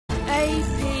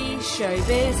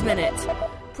ShowBiz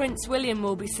Minute. Prince William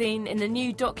will be seen in the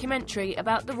new documentary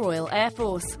about the Royal Air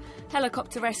Force.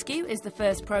 Helicopter Rescue is the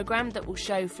first programme that will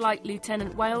show Flight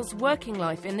Lieutenant Wales' working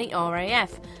life in the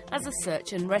RAF as a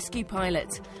search and rescue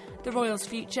pilot. The Royal's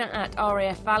future at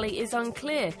RAF Valley is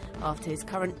unclear after his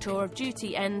current tour of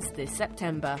duty ends this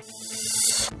September.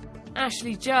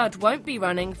 Ashley Judd won't be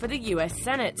running for the US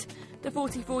Senate. The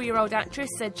 44-year-old actress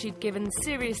said she'd given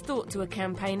serious thought to a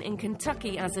campaign in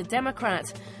Kentucky as a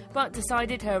Democrat, but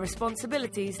decided her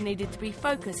responsibilities needed to be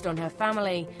focused on her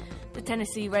family. The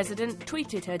Tennessee resident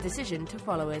tweeted her decision to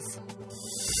followers.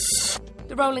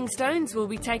 The Rolling Stones will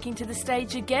be taking to the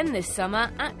stage again this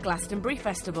summer at Glastonbury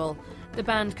Festival. The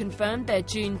band confirmed their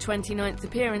June 29th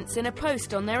appearance in a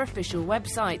post on their official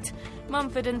website.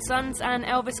 Mumford & Sons and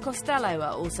Elvis Costello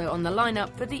are also on the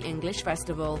lineup for the English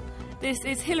festival. This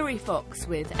is Hilary Fox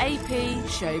with AP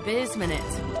ShowBiz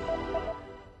Minute.